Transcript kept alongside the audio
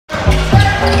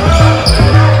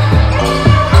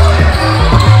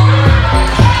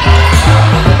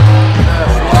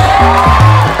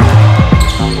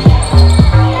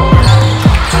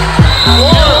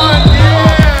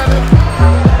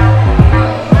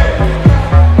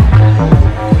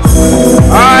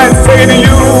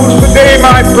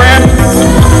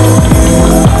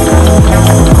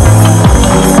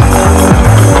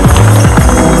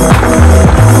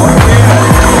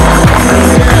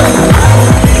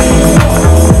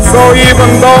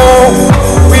Even though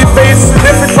we face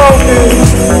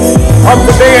difficulties of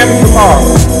today and tomorrow,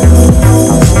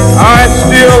 I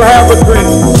still have a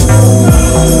dream.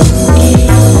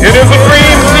 It is a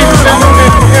dream deeply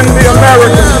rooted in the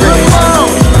American dream.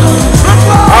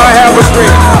 I have a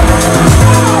dream.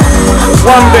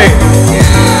 One day,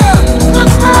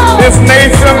 this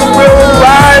nation will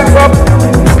rise up,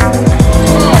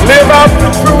 live out the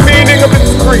true meaning of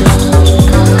its creed.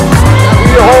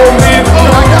 We hold these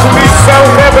truths to be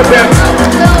self-evident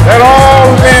that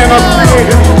all men are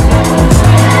created.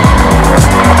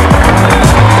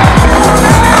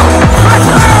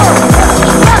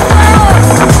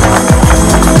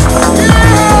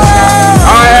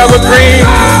 I have a dream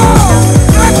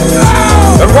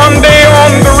that one day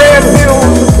on the red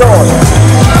hills of Georgia,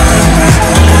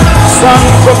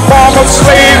 sons of former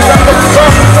slaves and the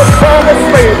sons of former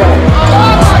slave owners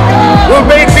will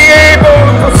be able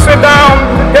to sit down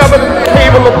together at the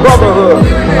table of brotherhood.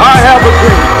 I have a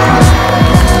dream.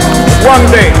 One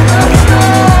day,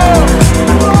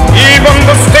 even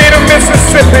the state of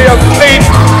Mississippi, a state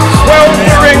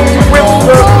sweltering with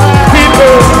the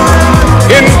people's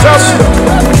injustice,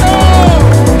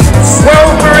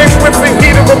 sweltering with the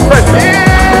heat of oppression,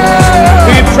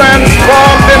 be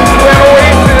transformed into an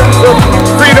oasis of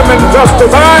freedom and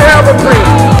justice. I have a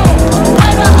dream.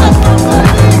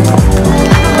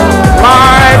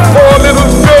 My poor little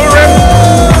children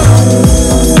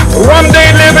one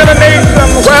day live in a nation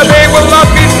where they will not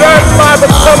be judged by the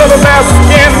color of their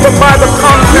skin, but by the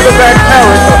content of their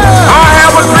character. I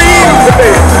have a dream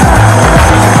today.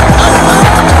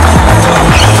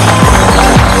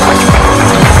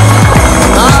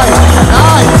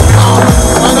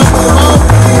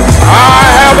 I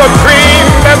have a dream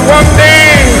that one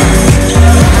day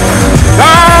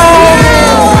down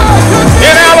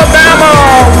in Alabama,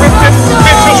 with its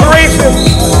vicious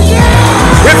racists,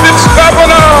 with its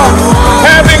governor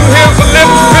having his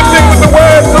lips dripping with the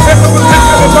words of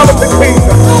imposition and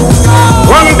nullification.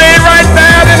 One day right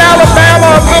there in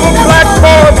Alabama, little black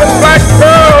boys and black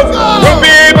girls will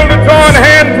be able to join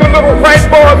hands with little white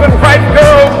boys and white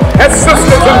girls as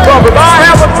sisters and brothers. I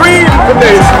have a dream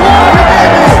today.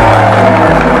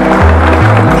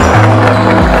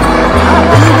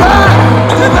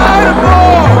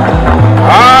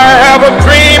 I have a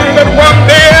dream that one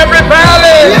day every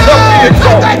valley shall be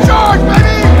exalted.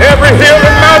 Every hill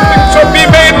and mountain shall be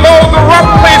made low. The rough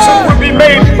places will be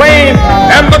made plain,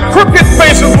 and the crooked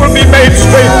places will be made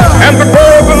straight. And the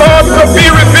glory of the Lord shall be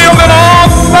revealed, and all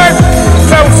flesh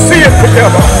shall see it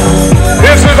together.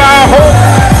 This is our hope.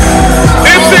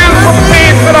 This is the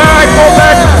faith that I go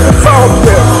back to the South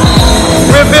with.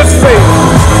 With this faith,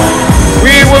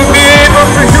 we will be able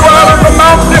to hew out of the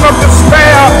mountain of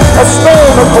despair a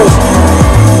stone of hope.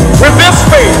 With this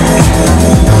faith,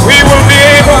 we will be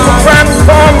able to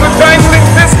transform the jangling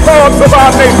discords of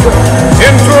our nation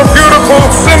into a beautiful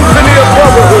symphony of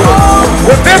brotherhood.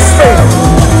 With this faith,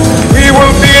 we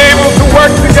will be able to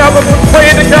work together, to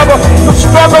pray together, to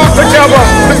struggle together,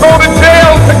 to go to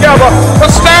jail together, to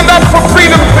stand up for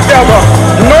freedom together,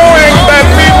 knowing that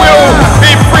we will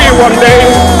be free one day.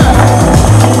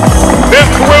 This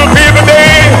will be the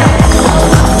day.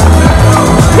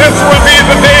 This will be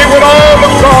the day when all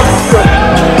of God's children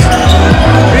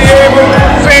be able to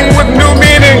sing with new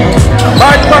meaning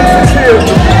my country is.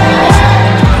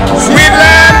 Sweet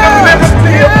land of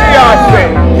liberty of thee I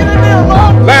sing.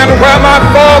 Land where my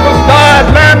fathers died,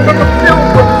 land of the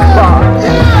pilgrims cry.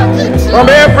 From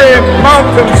every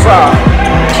mountainside,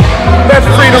 let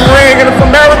freedom ring. And if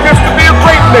America is to be a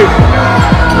great nation,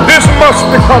 this must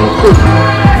become true.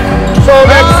 So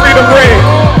let freedom ring.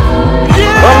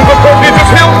 From the prodigious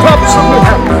hilltops of New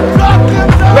Hampshire,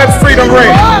 let freedom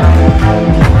ring.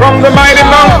 From the mighty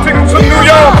mountains of New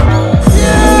York,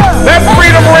 let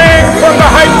freedom ring. From the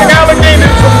hiking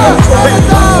Alleghenies of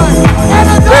Pennsylvania,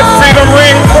 let freedom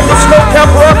ring. From the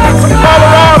snow-capped Rockies of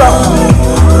Colorado,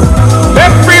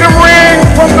 let freedom ring.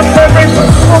 From the pervasive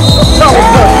slopes of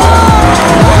California.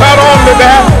 Not only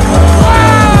that,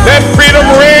 let freedom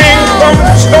ring from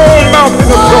the Stone Mountain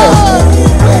of Georgia.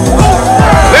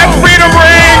 Let freedom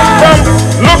ring from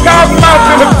Lookout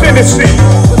Mountain of Tennessee.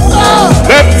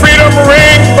 Let freedom ring